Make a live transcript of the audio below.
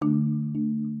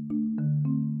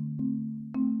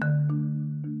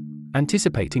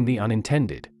Anticipating the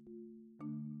unintended.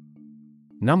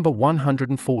 Number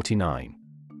 149.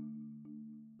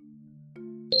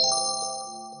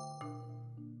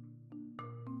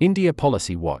 India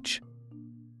Policy Watch.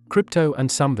 Crypto and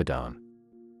Samvidhan.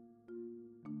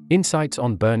 Insights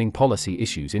on burning policy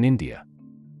issues in India.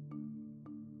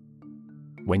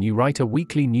 When you write a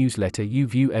weekly newsletter, you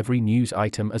view every news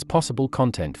item as possible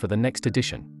content for the next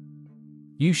edition.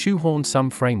 You shoehorn some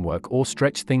framework or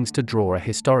stretch things to draw a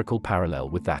historical parallel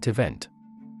with that event.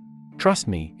 Trust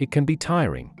me, it can be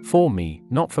tiring, for me,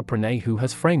 not for Pranay who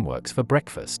has frameworks for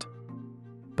breakfast.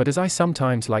 But as I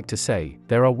sometimes like to say,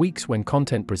 there are weeks when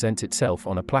content presents itself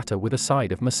on a platter with a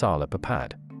side of masala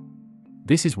papad.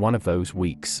 This is one of those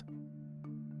weeks.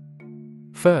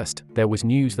 First, there was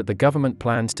news that the government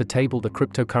plans to table the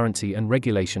Cryptocurrency and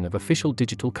Regulation of Official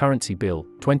Digital Currency Bill,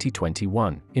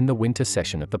 2021, in the winter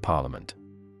session of the Parliament.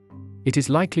 It is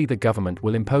likely the government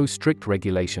will impose strict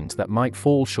regulations that might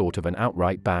fall short of an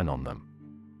outright ban on them.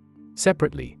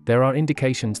 Separately, there are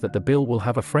indications that the bill will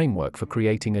have a framework for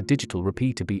creating a digital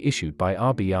rupee to be issued by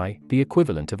RBI, the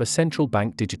equivalent of a central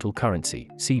bank digital currency,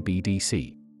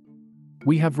 CBDC.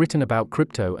 We have written about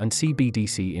crypto and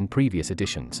CBDC in previous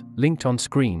editions, linked on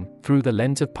screen, through the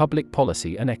lens of public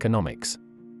policy and economics.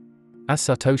 As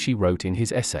Satoshi wrote in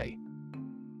his essay,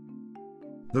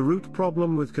 "The root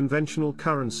problem with conventional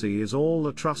currency is all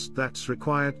the trust that's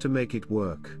required to make it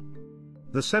work.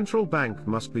 The central bank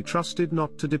must be trusted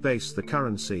not to debase the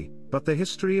currency, but the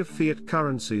history of fiat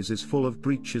currencies is full of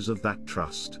breaches of that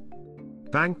trust.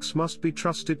 Banks must be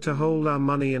trusted to hold our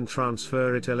money and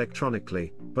transfer it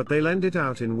electronically, but they lend it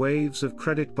out in waves of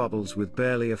credit bubbles with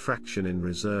barely a fraction in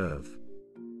reserve.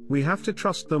 We have to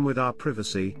trust them with our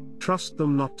privacy, trust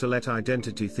them not to let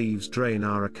identity thieves drain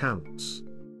our accounts."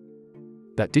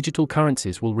 That digital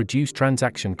currencies will reduce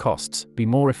transaction costs, be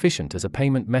more efficient as a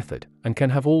payment method, and can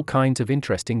have all kinds of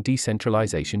interesting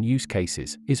decentralization use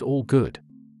cases, is all good.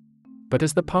 But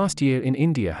as the past year in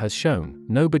India has shown,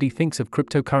 nobody thinks of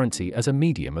cryptocurrency as a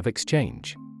medium of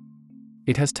exchange.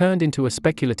 It has turned into a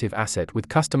speculative asset with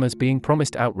customers being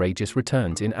promised outrageous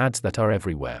returns in ads that are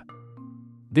everywhere.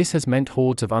 This has meant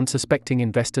hordes of unsuspecting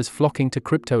investors flocking to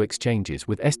crypto exchanges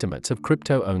with estimates of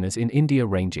crypto owners in India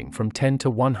ranging from 10 to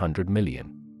 100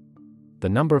 million. The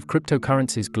number of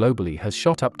cryptocurrencies globally has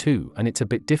shot up too, and it's a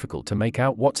bit difficult to make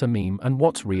out what's a meme and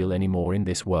what's real anymore in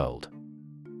this world.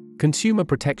 Consumer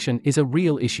protection is a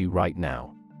real issue right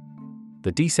now.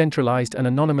 The decentralized and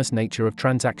anonymous nature of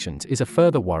transactions is a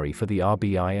further worry for the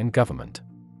RBI and government.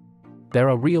 There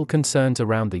are real concerns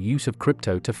around the use of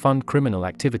crypto to fund criminal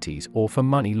activities or for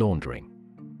money laundering.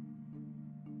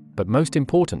 But most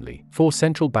importantly, for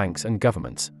central banks and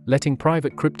governments, letting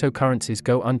private cryptocurrencies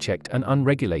go unchecked and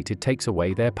unregulated takes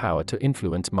away their power to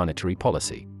influence monetary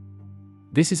policy.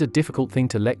 This is a difficult thing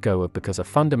to let go of because a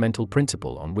fundamental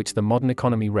principle on which the modern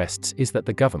economy rests is that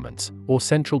the governments, or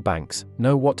central banks,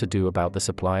 know what to do about the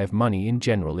supply of money in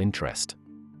general interest.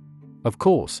 Of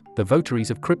course, the votaries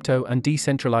of crypto and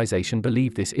decentralization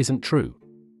believe this isn't true.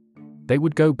 They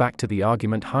would go back to the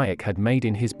argument Hayek had made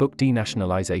in his book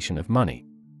Denationalization of Money.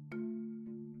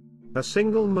 A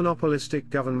single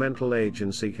monopolistic governmental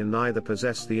agency can neither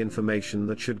possess the information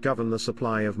that should govern the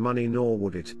supply of money nor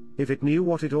would it, if it knew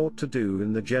what it ought to do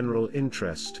in the general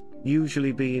interest,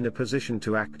 usually be in a position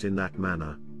to act in that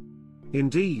manner.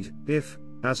 Indeed, if,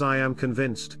 as I am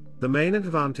convinced, the main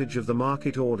advantage of the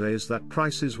market order is that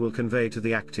prices will convey to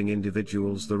the acting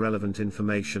individuals the relevant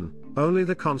information, only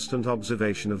the constant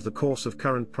observation of the course of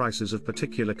current prices of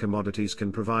particular commodities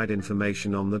can provide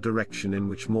information on the direction in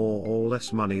which more or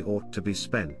less money ought to be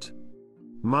spent.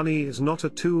 Money is not a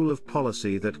tool of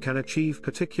policy that can achieve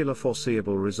particular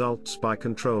foreseeable results by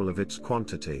control of its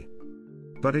quantity.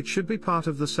 But it should be part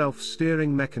of the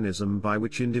self-steering mechanism by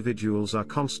which individuals are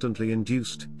constantly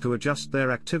induced to adjust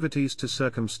their activities to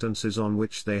circumstances on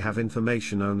which they have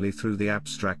information only through the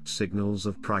abstract signals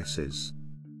of prices.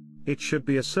 It should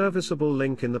be a serviceable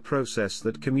link in the process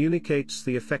that communicates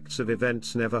the effects of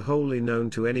events never wholly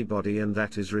known to anybody, and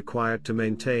that is required to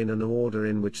maintain an order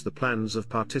in which the plans of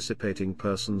participating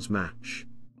persons match.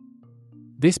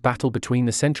 This battle between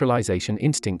the centralization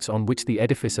instincts on which the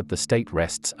edifice of the state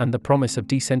rests and the promise of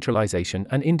decentralization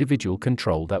and individual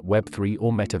control that Web3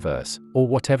 or Metaverse, or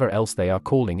whatever else they are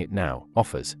calling it now,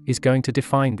 offers, is going to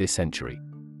define this century.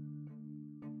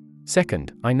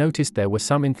 Second, I noticed there were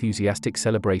some enthusiastic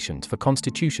celebrations for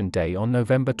Constitution Day on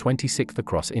November 26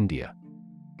 across India.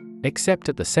 Except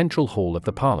at the Central Hall of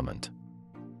the Parliament.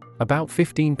 About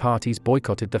 15 parties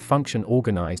boycotted the function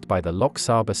organized by the Lok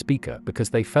Sabha Speaker because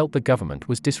they felt the government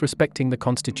was disrespecting the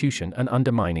constitution and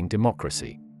undermining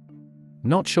democracy.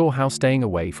 Not sure how staying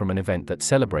away from an event that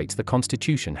celebrates the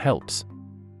Constitution helps.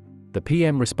 The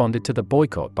PM responded to the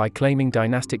boycott by claiming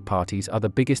dynastic parties are the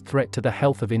biggest threat to the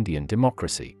health of Indian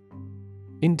democracy.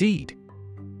 Indeed.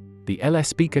 The LS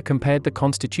speaker compared the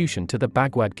Constitution to the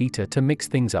Bhagavad Gita to mix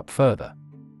things up further.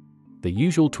 The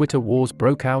usual Twitter wars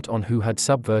broke out on who had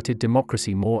subverted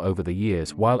democracy more over the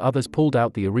years, while others pulled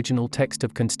out the original text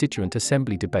of Constituent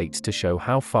Assembly debates to show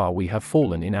how far we have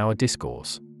fallen in our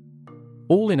discourse.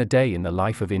 All in a day in the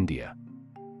life of India.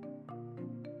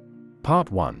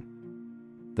 Part 1.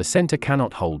 The Centre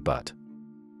cannot hold but.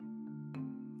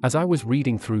 As I was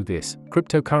reading through this,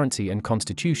 cryptocurrency and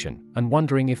constitution, and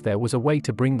wondering if there was a way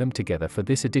to bring them together for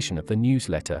this edition of the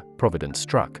newsletter, Providence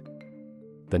struck.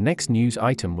 The next news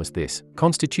item was this: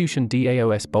 Constitution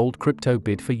DAO's bold crypto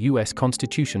bid for US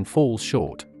Constitution falls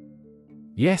short.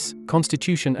 Yes,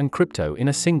 Constitution and crypto in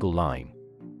a single line.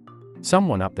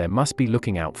 Someone up there must be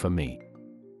looking out for me.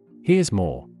 Here's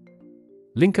more.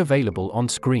 Link available on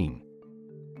screen.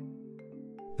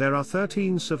 There are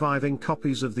 13 surviving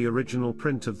copies of the original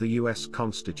print of the US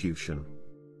Constitution.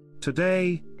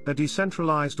 Today, a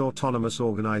decentralized autonomous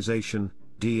organization,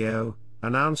 DAO,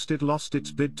 announced it lost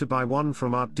its bid to buy one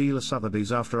from art dealer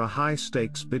Sotheby's after a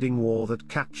high-stakes bidding war that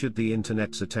captured the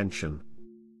internet's attention.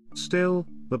 Still,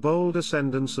 the bold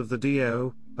ascendance of the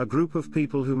DAO, a group of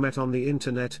people who met on the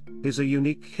internet, is a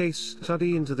unique case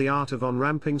study into the art of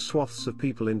on-ramping swaths of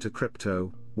people into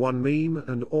crypto, one meme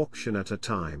and auction at a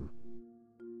time.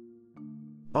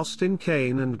 Austin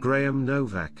Kane and Graham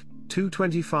Novak, two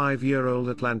 25-year-old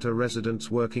Atlanta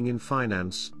residents working in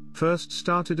finance, first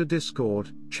started a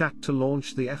Discord chat to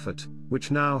launch the effort, which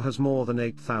now has more than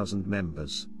 8,000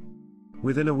 members.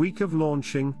 Within a week of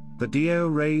launching, the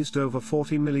DAO raised over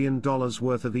 $40 million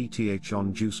worth of ETH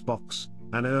on Juicebox,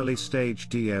 an early-stage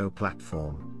DAO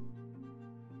platform.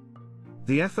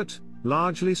 The effort,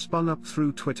 largely spun up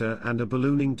through Twitter and a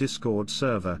ballooning Discord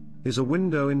server, is a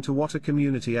window into what a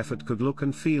community effort could look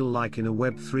and feel like in a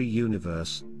Web3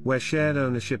 universe, where shared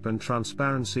ownership and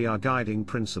transparency are guiding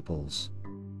principles.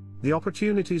 The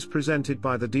opportunities presented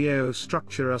by the DAO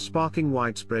structure are sparking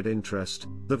widespread interest.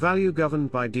 The value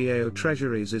governed by DAO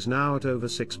treasuries is now at over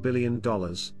 $6 billion,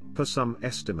 per some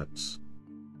estimates.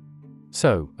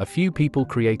 So, a few people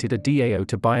created a DAO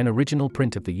to buy an original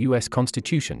print of the US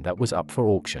Constitution that was up for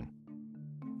auction.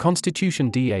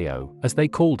 Constitution DAO, as they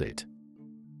called it.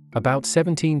 About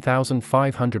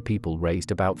 17,500 people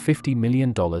raised about $50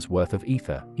 million worth of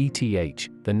Ether, ETH,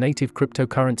 the native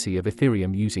cryptocurrency of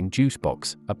Ethereum, using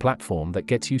Juicebox, a platform that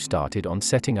gets you started on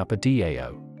setting up a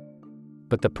DAO.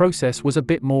 But the process was a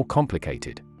bit more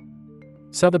complicated.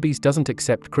 Sotheby's doesn't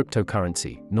accept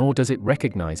cryptocurrency, nor does it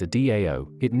recognize a DAO.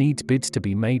 It needs bids to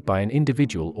be made by an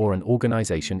individual or an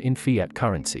organization in fiat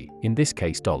currency, in this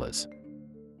case dollars.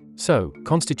 So,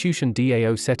 Constitution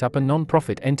DAO set up a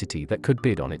non-profit entity that could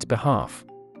bid on its behalf.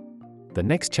 The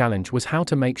next challenge was how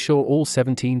to make sure all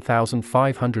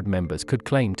 17,500 members could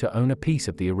claim to own a piece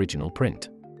of the original print.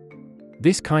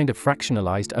 This kind of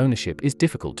fractionalized ownership is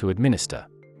difficult to administer.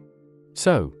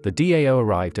 So, the DAO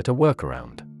arrived at a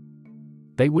workaround.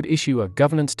 They would issue a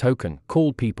governance token,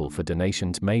 called People, for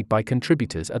donations made by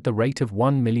contributors at the rate of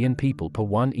 1 million people per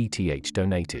 1 ETH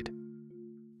donated.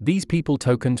 These People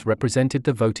tokens represented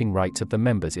the voting rights of the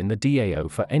members in the DAO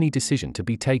for any decision to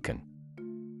be taken.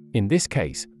 In this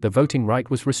case, the voting right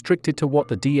was restricted to what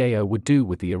the DAO would do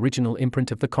with the original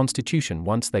imprint of the Constitution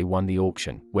once they won the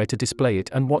auction, where to display it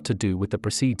and what to do with the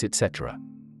proceeds, etc.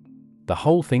 The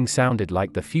whole thing sounded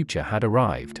like the future had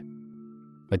arrived.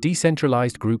 A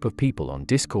decentralized group of people on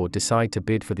Discord decide to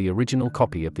bid for the original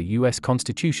copy of the US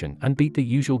Constitution and beat the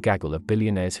usual gaggle of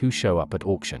billionaires who show up at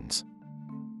auctions.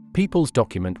 People's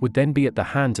document would then be at the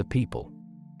hands of people.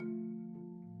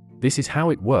 This is how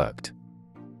it worked.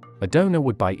 A donor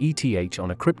would buy ETH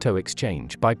on a crypto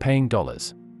exchange by paying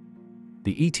dollars.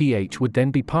 The ETH would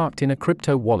then be parked in a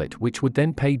crypto wallet, which would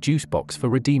then pay Juicebox for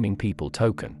redeeming People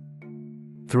token.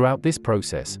 Throughout this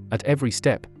process, at every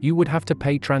step, you would have to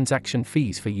pay transaction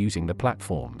fees for using the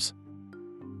platforms.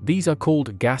 These are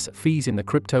called gas fees in the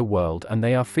crypto world, and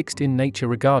they are fixed in nature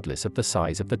regardless of the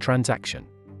size of the transaction.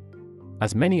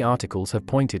 As many articles have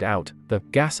pointed out, the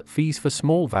gas fees for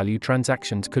small value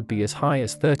transactions could be as high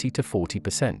as 30 to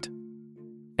 40%.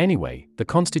 Anyway, the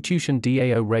Constitution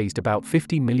DAO raised about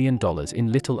 $50 million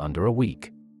in little under a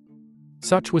week.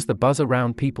 Such was the buzz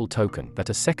around People token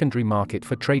that a secondary market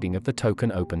for trading of the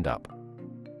token opened up.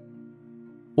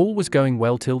 All was going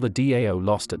well till the DAO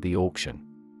lost at the auction.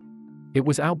 It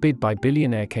was outbid by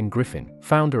billionaire Ken Griffin,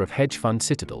 founder of hedge fund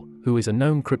Citadel, who is a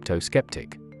known crypto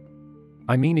skeptic.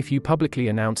 I mean, if you publicly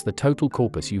announce the total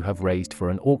corpus you have raised for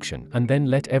an auction and then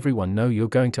let everyone know you're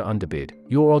going to underbid,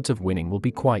 your odds of winning will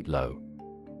be quite low.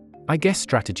 I guess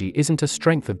strategy isn't a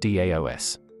strength of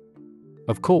DAOS.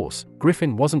 Of course,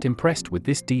 Griffin wasn't impressed with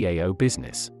this DAO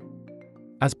business.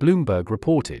 As Bloomberg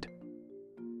reported,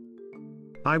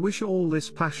 I wish all this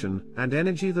passion and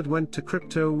energy that went to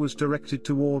crypto was directed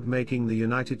toward making the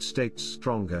United States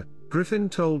stronger, Griffin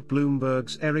told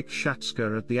Bloomberg's Eric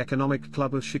Schatzker at the Economic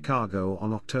Club of Chicago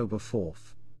on October 4.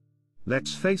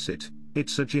 Let's face it,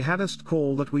 it's a jihadist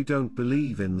call that we don't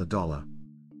believe in the dollar.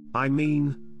 I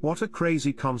mean, what a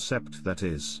crazy concept that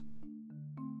is.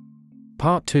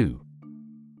 Part 2.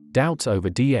 Doubts over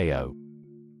DAO.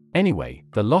 Anyway,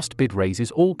 the lost bid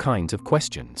raises all kinds of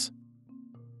questions.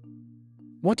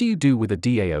 What do you do with a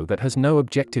DAO that has no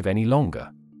objective any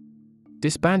longer?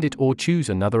 Disband it or choose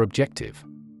another objective?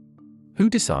 Who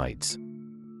decides?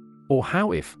 Or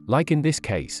how if, like in this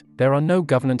case, there are no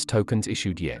governance tokens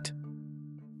issued yet?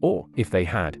 Or, if they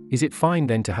had, is it fine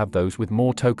then to have those with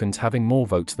more tokens having more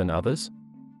votes than others?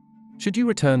 Should you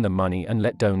return the money and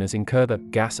let donors incur the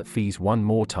gas fees one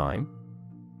more time?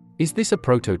 Is this a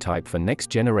prototype for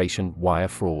next-generation wire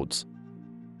frauds?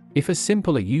 If as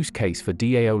simple a use case for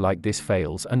DAO like this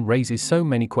fails and raises so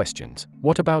many questions,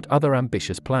 what about other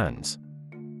ambitious plans?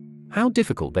 How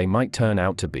difficult they might turn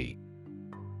out to be.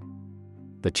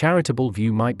 The charitable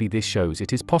view might be this shows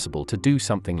it is possible to do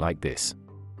something like this.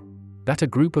 That a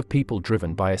group of people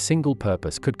driven by a single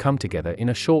purpose could come together in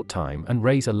a short time and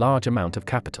raise a large amount of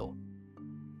capital.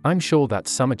 I'm sure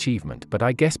that's some achievement, but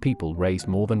I guess people raised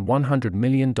more than $100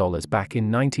 million back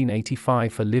in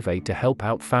 1985 for Live Aid to help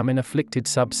out famine-afflicted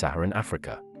sub-Saharan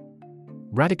Africa.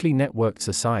 Radically networked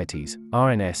societies,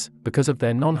 RNS, because of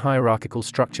their non-hierarchical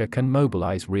structure can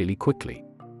mobilize really quickly.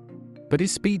 But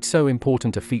is speed so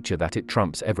important a feature that it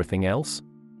trumps everything else?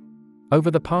 Over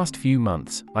the past few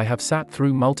months, I have sat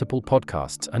through multiple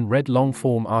podcasts and read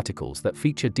long-form articles that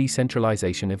feature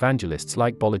decentralization evangelists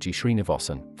like Balaji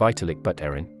Srinivasan, Vitalik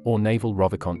Buterin, or Naval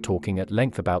Ravikant talking at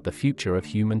length about the future of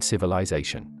human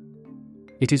civilization.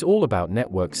 It is all about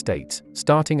network states,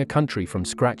 starting a country from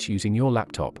scratch using your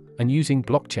laptop, and using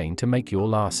blockchain to make your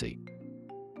Lassi.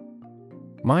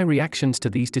 My reactions to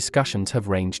these discussions have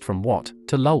ranged from what,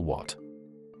 to lol what.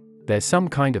 There's some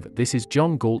kind of "this is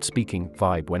John Galt speaking"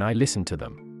 vibe when I listen to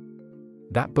them.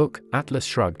 That book, Atlas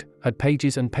Shrugged, had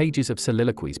pages and pages of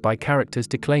soliloquies by characters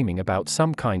declaiming about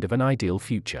some kind of an ideal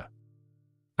future.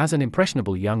 As an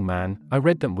impressionable young man, I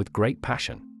read them with great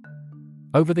passion.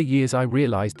 Over the years I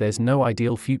realized there's no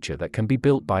ideal future that can be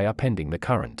built by upending the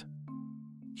current.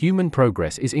 Human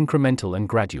progress is incremental and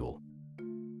gradual.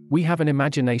 We have an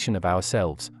imagination of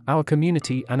ourselves, our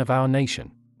community, and of our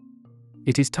nation.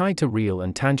 It is tied to real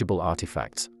and tangible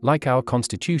artifacts, like our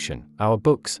constitution, our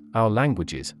books, our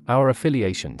languages, our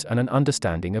affiliations, and an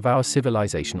understanding of our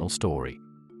civilizational story.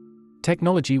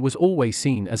 Technology was always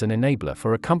seen as an enabler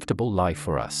for a comfortable life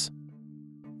for us.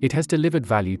 It has delivered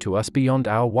value to us beyond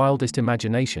our wildest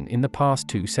imagination in the past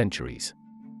 2 centuries.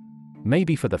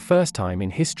 Maybe for the first time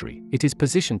in history, it is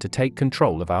positioned to take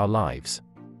control of our lives.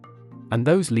 And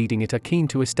those leading it are keen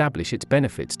to establish its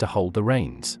benefits to hold the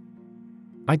reins.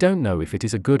 I don't know if it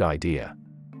is a good idea.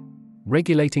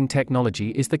 Regulating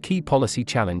technology is the key policy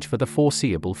challenge for the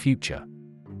foreseeable future.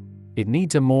 It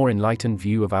needs a more enlightened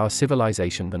view of our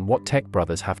civilization than what tech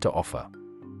brothers have to offer.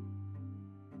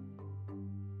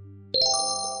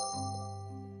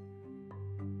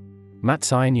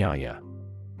 Matsuyama.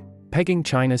 Pegging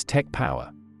China's tech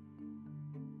power.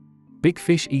 Big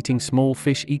fish eating small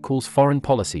fish equals foreign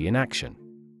policy in action.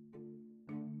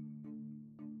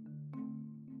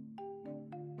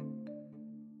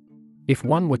 If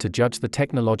one were to judge the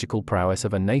technological prowess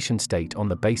of a nation-state on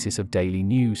the basis of daily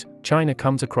news, China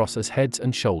comes across as heads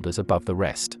and shoulders above the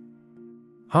rest.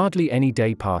 Hardly any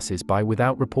day passes by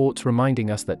without reports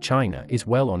reminding us that China is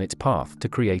well on its path to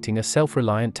creating a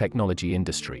self-reliant technology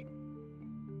industry.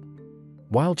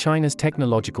 While China's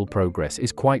technological progress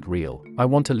is quite real, I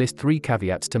want to list 3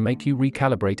 caveats to make you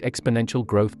recalibrate exponential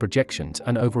growth projections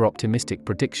and over-optimistic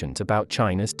predictions about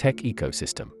China's tech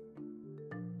ecosystem.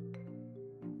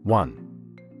 1.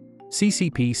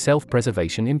 CCP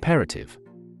self-preservation imperative.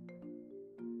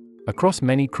 Across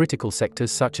many critical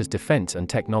sectors such as defense and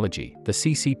technology, the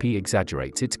CCP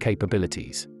exaggerates its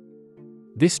capabilities.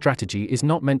 This strategy is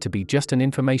not meant to be just an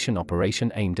information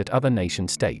operation aimed at other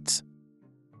nation-states.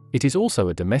 It is also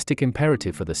a domestic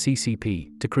imperative for the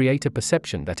CCP to create a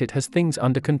perception that it has things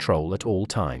under control at all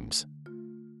times.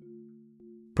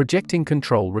 Projecting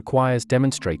control requires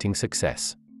demonstrating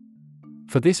success.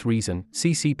 For this reason,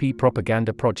 CCP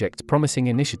propaganda projects promising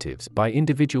initiatives by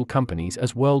individual companies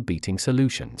as world-beating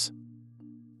solutions.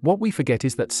 What we forget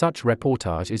is that such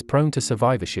reportage is prone to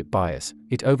survivorship bias.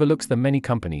 It overlooks the many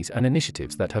companies and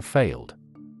initiatives that have failed.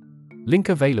 Link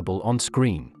available on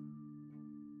screen.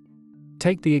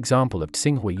 Take the example of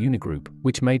Tsinghua Unigroup,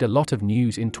 which made a lot of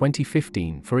news in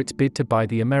 2015 for its bid to buy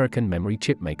the American memory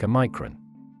chip maker Micron.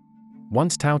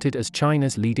 Once touted as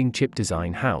China's leading chip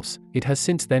design house, it has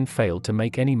since then failed to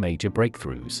make any major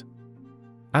breakthroughs.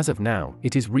 As of now,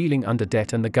 it is reeling under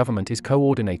debt and the government is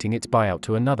coordinating its buyout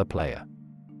to another player.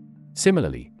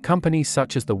 Similarly, companies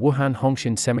such as the Wuhan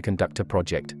Hongxin Semiconductor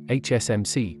Project,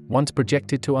 HSMC, once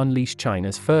projected to unleash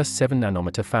China's first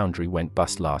 7-nanometer foundry went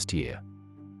bust last year.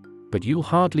 But you'll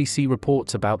hardly see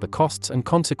reports about the costs and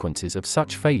consequences of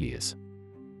such failures.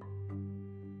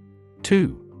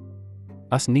 2.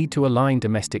 Us need to align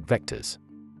domestic vectors.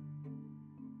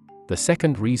 The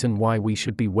second reason why we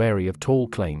should be wary of tall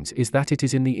claims is that it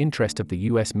is in the interest of the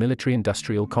US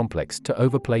military-industrial complex to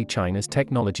overplay China's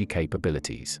technology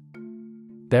capabilities.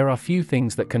 There are few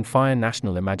things that can fire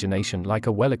national imagination like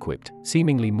a well-equipped,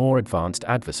 seemingly more advanced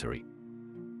adversary.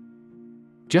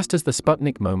 Just as the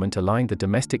Sputnik moment aligned the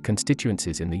domestic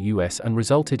constituencies in the US and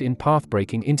resulted in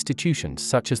path-breaking institutions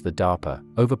such as the DARPA,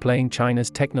 overplaying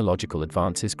China's technological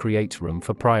advances creates room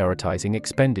for prioritizing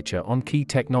expenditure on key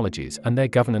technologies and their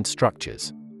governance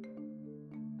structures.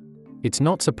 It's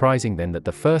not surprising then that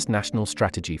the first National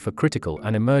Strategy for Critical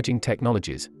and Emerging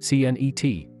Technologies,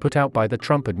 CNET, put out by the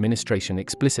Trump administration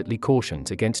explicitly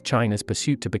cautions against China's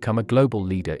pursuit to become a global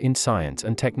leader in science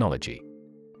and technology.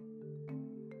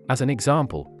 As an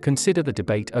example, consider the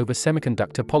debate over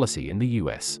semiconductor policy in the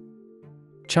US.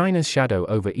 China's shadow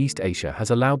over East Asia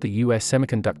has allowed the US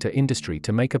semiconductor industry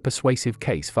to make a persuasive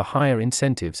case for higher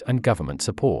incentives and government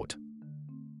support.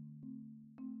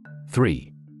 3.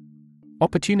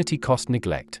 Opportunity cost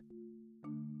neglect.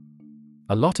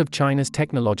 A lot of China's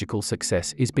technological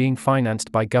success is being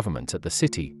financed by governments at the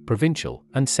city, provincial,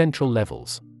 and central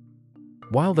levels.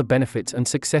 While the benefits and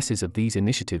successes of these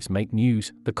initiatives make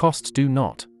news, the costs do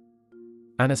not.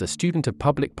 And as a student of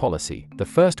public policy, the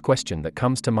first question that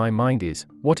comes to my mind is,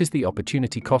 what is the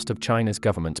opportunity cost of China's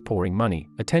government pouring money,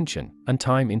 attention, and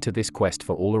time into this quest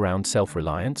for all-around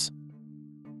self-reliance?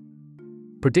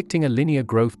 Predicting a linear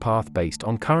growth path based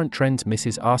on current trends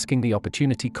misses asking the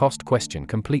opportunity cost question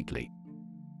completely.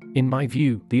 In my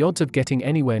view, the odds of getting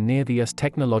anywhere near the US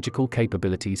technological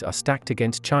capabilities are stacked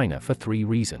against China for 3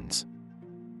 reasons.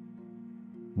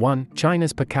 1.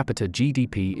 China's per capita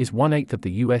GDP is 1/8 of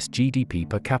the US GDP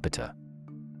per capita.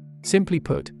 Simply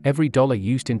put, every dollar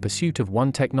used in pursuit of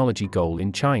one technology goal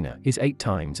in China is 8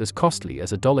 times as costly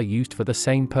as a dollar used for the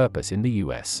same purpose in the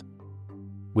US.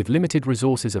 With limited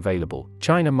resources available,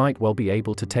 China might well be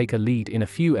able to take a lead in a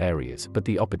few areas, but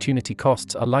the opportunity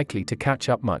costs are likely to catch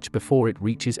up much before it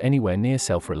reaches anywhere near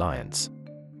self-reliance.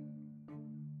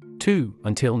 2.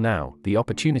 Until now, the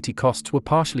opportunity costs were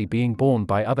partially being borne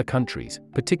by other countries,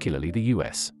 particularly the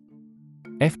US.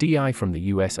 FDI from the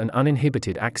US and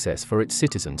uninhibited access for its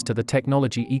citizens to the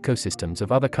technology ecosystems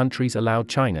of other countries allowed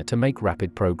China to make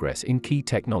rapid progress in key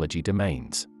technology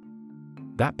domains.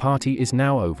 That party is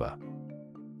now over.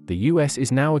 The US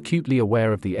is now acutely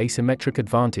aware of the asymmetric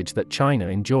advantage that China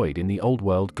enjoyed in the old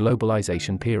world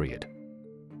globalization period.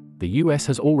 The US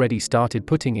has already started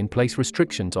putting in place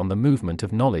restrictions on the movement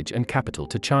of knowledge and capital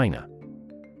to China.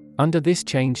 Under this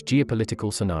changed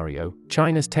geopolitical scenario,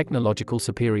 China's technological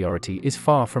superiority is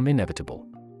far from inevitable.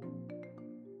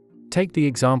 Take the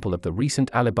example of the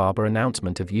recent Alibaba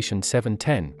announcement of Yishan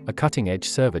 710, a cutting-edge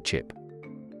server chip.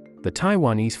 The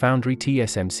Taiwanese foundry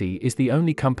TSMC is the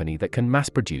only company that can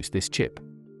mass-produce this chip.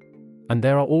 And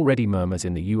there are already murmurs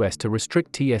in the US to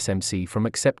restrict TSMC from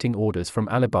accepting orders from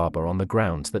Alibaba on the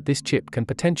grounds that this chip can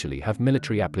potentially have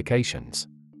military applications.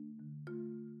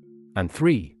 And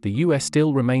 3. The US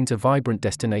still remains a vibrant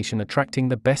destination attracting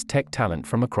the best tech talent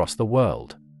from across the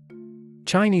world.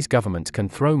 Chinese governments can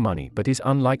throw money but is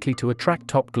unlikely to attract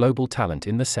top global talent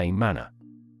in the same manner.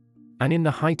 And in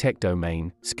the high-tech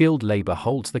domain, skilled labor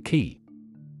holds the key.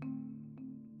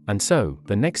 And so,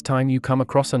 the next time you come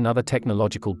across another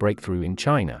technological breakthrough in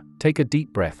China, take a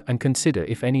deep breath and consider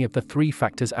if any of the 3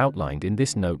 factors outlined in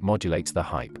this note modulates the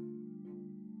hype.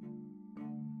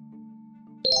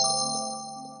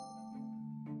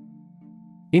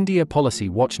 India Policy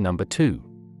Watch Number 2.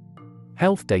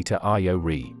 Health Data IO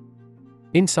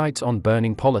Insights on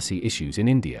burning policy issues in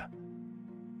India.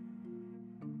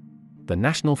 The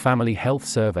National Family Health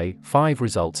Survey 5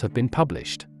 results have been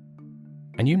published.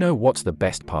 And you know what's the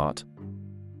best part?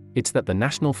 It's that the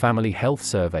National Family Health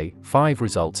Survey 5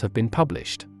 results have been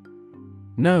published.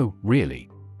 No, really.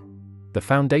 The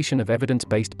foundation of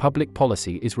evidence-based public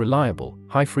policy is reliable,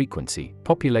 high-frequency,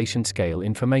 population-scale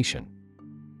information.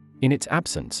 In its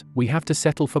absence, we have to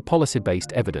settle for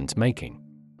policy-based evidence-making.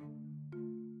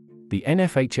 The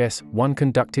NFHS, one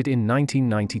conducted in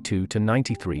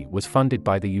 1992–93, was funded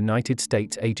by the United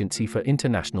States Agency for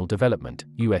International Development,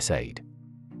 USAID.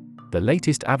 The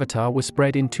latest avatar was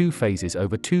spread in 2 phases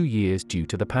over 2 years due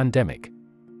to the pandemic.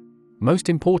 Most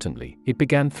importantly, it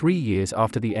began 3 years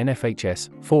after the NFHS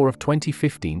 4 of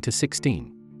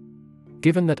 2015–16.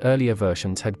 Given that earlier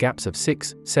versions had gaps of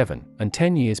 6, 7, and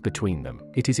 10 years between them,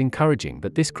 it is encouraging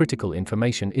that this critical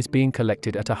information is being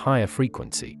collected at a higher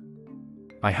frequency.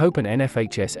 I hope an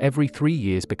NFHS every 3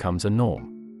 years becomes a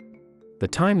norm. The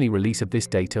timely release of this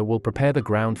data will prepare the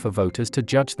ground for voters to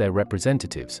judge their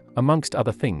representatives, amongst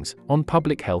other things, on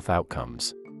public health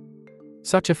outcomes.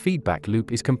 Such a feedback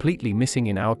loop is completely missing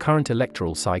in our current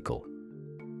electoral cycle.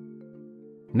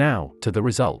 Now, to the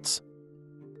results.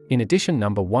 In edition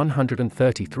number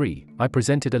 133, I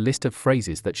presented a list of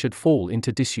phrases that should fall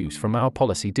into disuse from our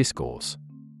policy discourse.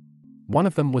 One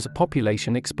of them was a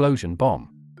population explosion bomb.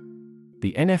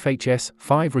 The NFHS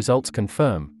 5 results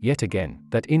confirm, yet again,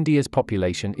 that India's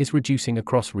population is reducing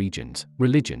across regions,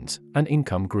 religions, and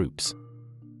income groups.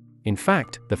 In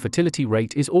fact, the fertility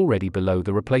rate is already below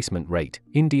the replacement rate.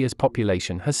 India's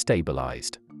population has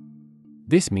stabilized.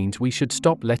 This means we should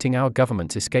stop letting our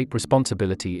governments escape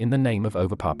responsibility in the name of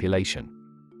overpopulation.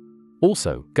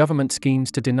 Also, government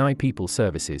schemes to deny people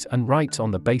services and rights on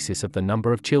the basis of the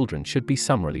number of children should be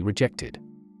summarily rejected.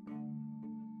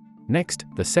 Next,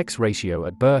 the sex ratio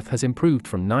at birth has improved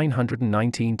from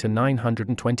 919 to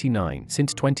 929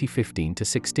 since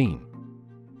 2015–16.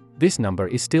 This number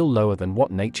is still lower than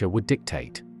what nature would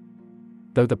dictate.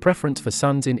 Though the preference for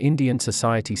sons in Indian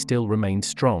society still remains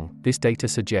strong, this data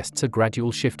suggests a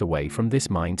gradual shift away from this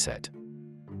mindset.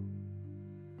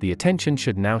 The attention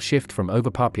should now shift from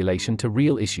overpopulation to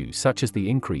real issues such as the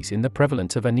increase in the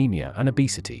prevalence of anemia and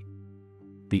obesity.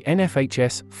 The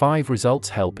NFHS 5 results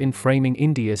help in framing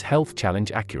India's health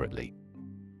challenge accurately.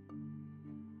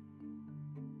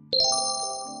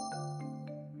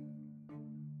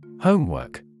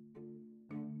 Homework.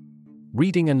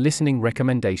 Reading and listening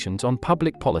recommendations on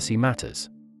public policy matters.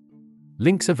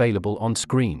 Links available on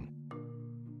screen.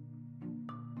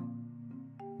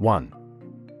 1.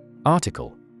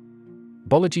 Article.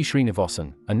 Balaji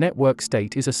Srinivasan, a network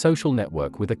state is a social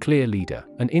network with a clear leader,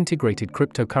 an integrated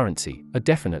cryptocurrency, a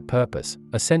definite purpose,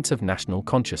 a sense of national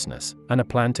consciousness, and a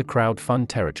plan to crowd-fund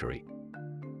territory.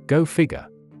 Go figure.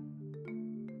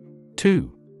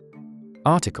 2.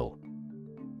 Article.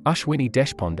 Ashwini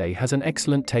Deshpande has an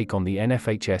excellent take on the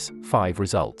NFHS 5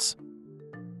 results.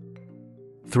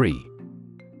 3.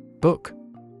 Book.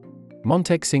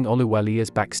 Montek Singh Ahluwalia's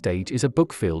Backstage is a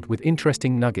book filled with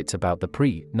interesting nuggets about the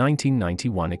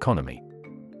pre-1991 economy.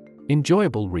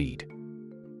 Enjoyable read.